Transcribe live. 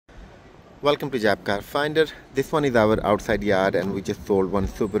Welcome to Jap Car Finder. This one is our outside yard and we just sold one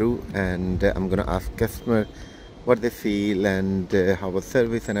Subaru, and I'm gonna ask customer what they feel and how was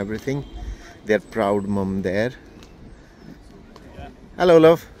service and everything. Their proud mum there. Hello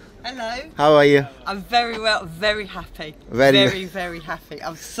love. Hello. How are you? I'm very well, very happy. Very happy.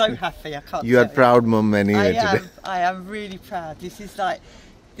 I'm so happy, I can't You are proud mum anyway today. I am really proud.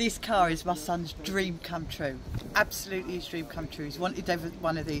 This car is my son's dream come true. Absolutely his dream come true. He's wanted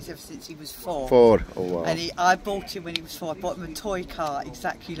one of these ever since he was 4. 4, oh wow. And I bought him when he was 4. I bought him a toy car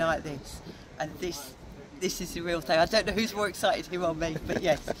exactly like this. And this is the real thing. I don't know who's more excited, him or me, but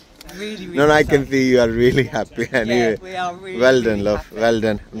yes, really No, I can see you are really happy anyway. Yeah, we are really well done really love, happy. well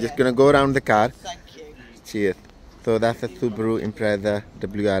done. I'm just gonna go around the car. Thank you. Cheers. So that's a Subaru Impreza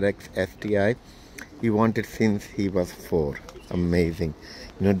WRX STI. He wanted since he was 4. Amazing.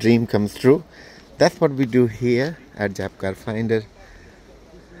 You know, dream comes true. That's what we do here at Jap Car Finder.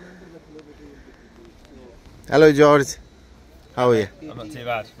 Hello George. How are you? I'm not too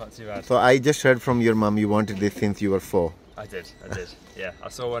bad, not too bad. So I just heard from your mum you wanted this since you were 4. I did. Yeah, I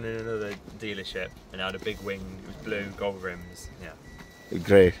saw one in another dealership and it had a big wing, it was blue, gold rims. Yeah.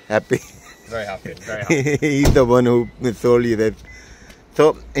 Great. Happy. Very happy, very happy. He's the one who sold you that.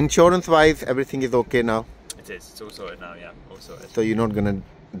 So insurance wise everything is okay now? It is, it's all sorted now, yeah, all sorted. So you're not gonna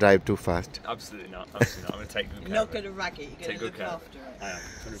drive too fast? Absolutely not, absolutely not. I'm going to take good care You're not of going it. to rag it, you're going to look after it. I am.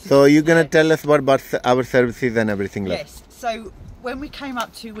 100%. So you're gonna tell us what about our services and everything like? Yes, so when we came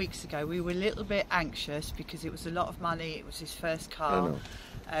up 2 weeks ago we were a little bit anxious because it was a lot of money, it was his first car.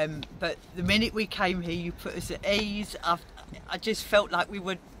 But the minute we came here you put us at ease. I just felt like we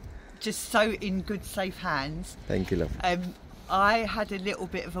were just so in good safe hands. Thank you love. I had a little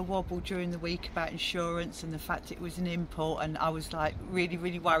bit of a wobble during the week about insurance and the fact it was an import, and I was like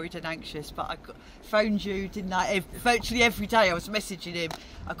really worried and anxious, but I phoned you, didn't I? Virtually every day I was messaging him.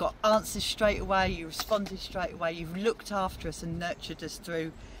 I got answers straight away, you responded straight away, you've looked after us and nurtured us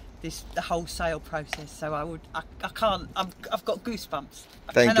through the whole sale process. So I've got goosebumps.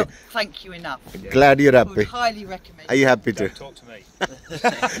 I cannot thank you enough. Glad you're I would happy. highly recommend. Are you happy too? Don't talk to me.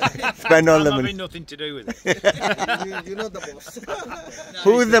 Spend all the I'm money. having nothing to do with it. You're not the boss.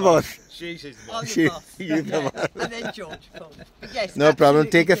 Who is the boss? She's the I'm boss. the boss. You're the boss. And then George, of course. But yes, No problem.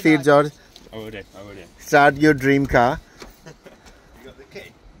 absolutely Take a seat, delighted. George. I will do. Start your dream car. You got the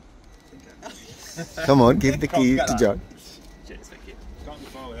key? Come on, give the key to George. Cheers, thank you. Can't go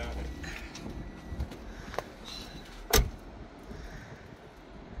far without it.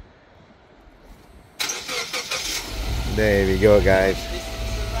 There we go, guys.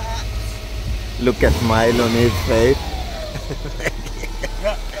 Look at smile on his face.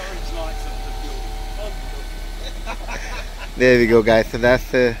 There we go, guys. So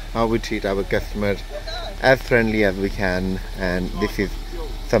that's how we treat our customers, as friendly as we can, and this is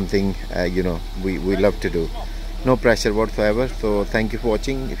something you know, we love to do. No pressure whatsoever. So thank you for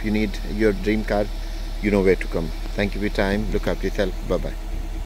watching. If you need your dream car, you know where to come. Thank you for your time. Look after yourself. Bye bye.